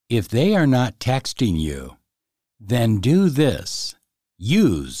If they are not texting you, then do this.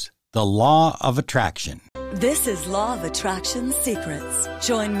 Use the law of attraction. This is Law of Attraction Secrets.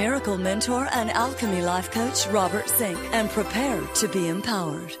 Join Miracle Mentor and Alchemy Life Coach Robert Zink and prepare to be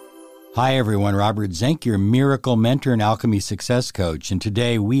empowered. Hi everyone, Robert Zink, your Miracle Mentor and Alchemy Success Coach, and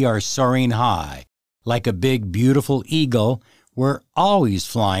today we are soaring high. Like a big, beautiful eagle, we're always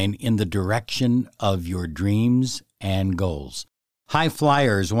flying in the direction of your dreams and goals. High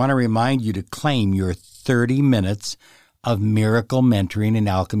flyers want to remind you to claim your 30 minutes of Miracle Mentoring and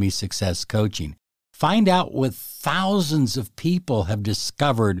Alchemy Success Coaching. Find out what thousands of people have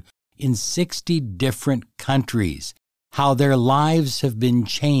discovered in 60 different countries, how their lives have been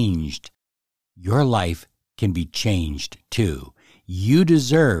changed. Your life can be changed too. You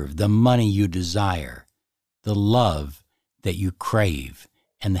deserve the money you desire, the love that you crave,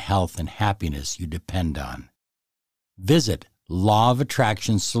 and the health and happiness you depend on. Visit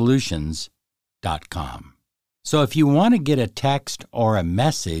lawofattractionsolutions.com. So if you want to get a text or a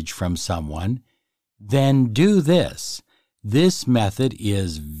message from someone, then do this. This method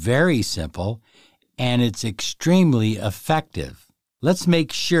is very simple and it's extremely effective. Let's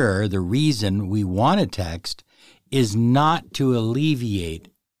make sure the reason we want to text is not to alleviate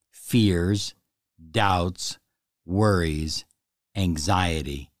fears, doubts, worries,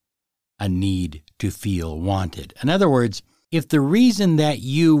 anxiety, a need to feel wanted. In other words, if the reason that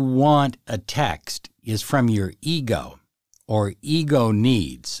you want a text is from your ego or ego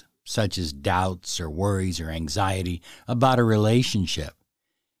needs, such as doubts or worries or anxiety about a relationship,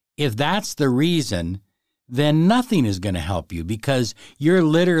 if that's the reason, then nothing is going to help you because you're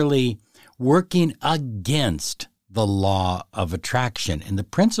literally working against the law of attraction and the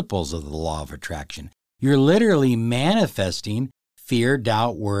principles of the law of attraction. You're literally manifesting fear,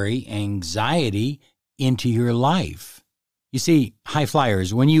 doubt, worry, anxiety into your life. You see, high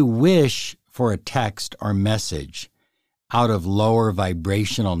flyers, when you wish for a text or message out of lower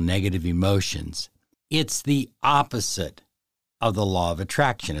vibrational negative emotions, it's the opposite of the law of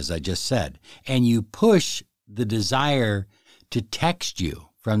attraction, as I just said. And you push the desire to text you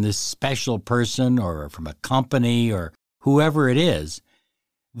from this special person or from a company or whoever it is,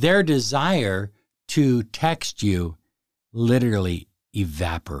 their desire to text you literally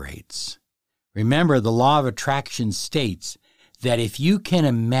evaporates. Remember, the law of attraction states that if you can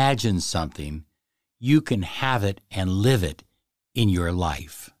imagine something, you can have it and live it in your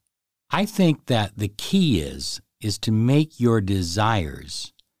life. I think that the key is to make your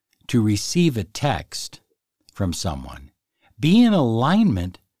desires to receive a text from someone be in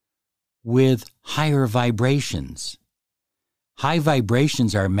alignment with higher vibrations. High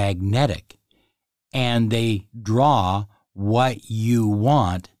vibrations are magnetic, and they draw what you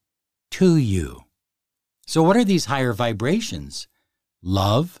want to you. So what are these higher vibrations?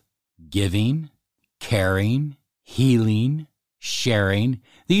 Love, giving, caring, healing, sharing.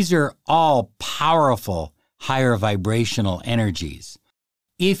 These are all powerful higher vibrational energies.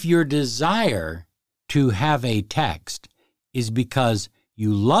 If your desire to have a text is because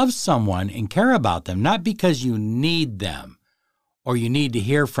you love someone and care about them, not because you need them or you need to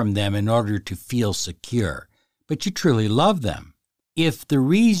hear from them in order to feel secure, but you truly love them. If the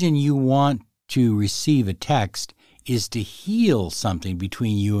reason you want to receive a text is to heal something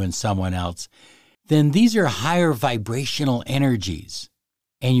between you and someone else, then these are higher vibrational energies,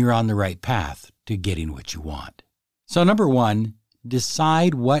 and you're on the right path to getting what you want. So number one,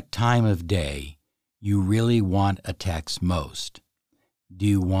 decide what time of day you really want a text most. Do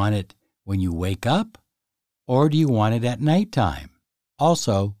you want it when you wake up, or do you want it at nighttime?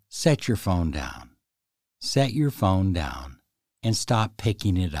 Also, set your phone down. Set your phone down and stop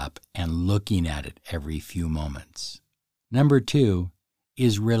picking it up and looking at it every few moments. Number two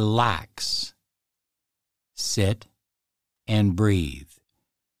is relax. Sit and breathe.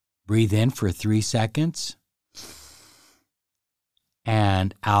 Breathe in for 3 seconds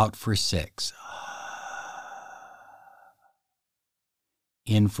and out for 6.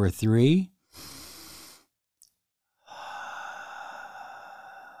 In for 3.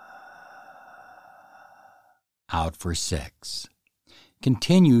 Out for 6.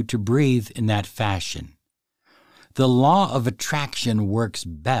 Continue to breathe in that fashion. The law of attraction works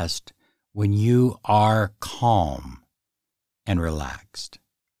best when you are calm and relaxed.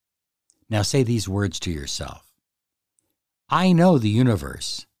 Now say these words to yourself. I know the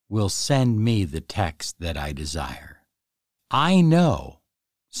universe will send me the text that I desire. I know.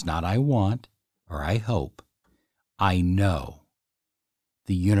 It's not I want or I hope. I know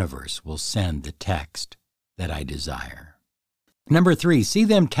the universe will send the text that I desire. Number 3, see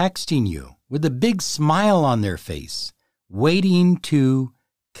them texting you with a big smile on their face, waiting to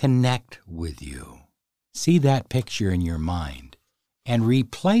connect with you. See that picture in your mind and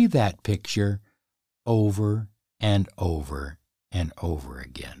replay that picture over and over and over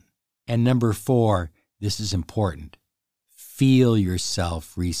again. And number 4, this is important. Feel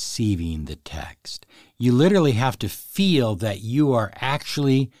yourself receiving the text. You literally have to feel that you are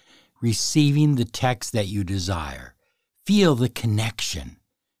actually receiving the text that you desire. Feel the connection.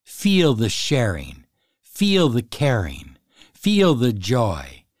 Feel the sharing. Feel the caring. Feel the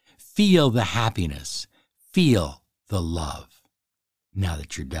joy. Feel the happiness. Feel the love. Now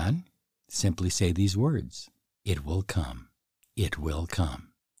that you're done, simply say these words. It will come. It will come.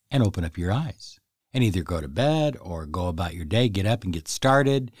 And open up your eyes. And either go to bed or go about your day, get up and get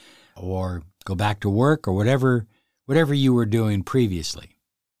started, or go back to work or whatever you were doing previously.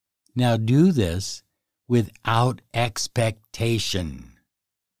 Now do this without expectation.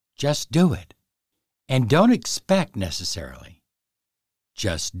 Just do it. And don't expect necessarily.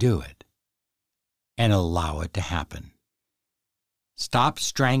 Just do it. And allow it to happen. Stop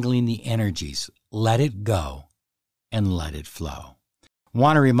strangling the energies. Let it go and let it flow.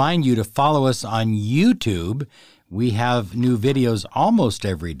 Want to remind you to follow us on YouTube. We have new videos almost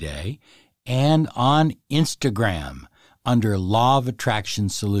every day, and on Instagram under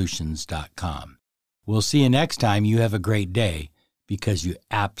lawofattractionsolutions.com. We'll see you next time. You have a great day because you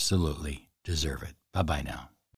absolutely deserve it. Bye-bye now.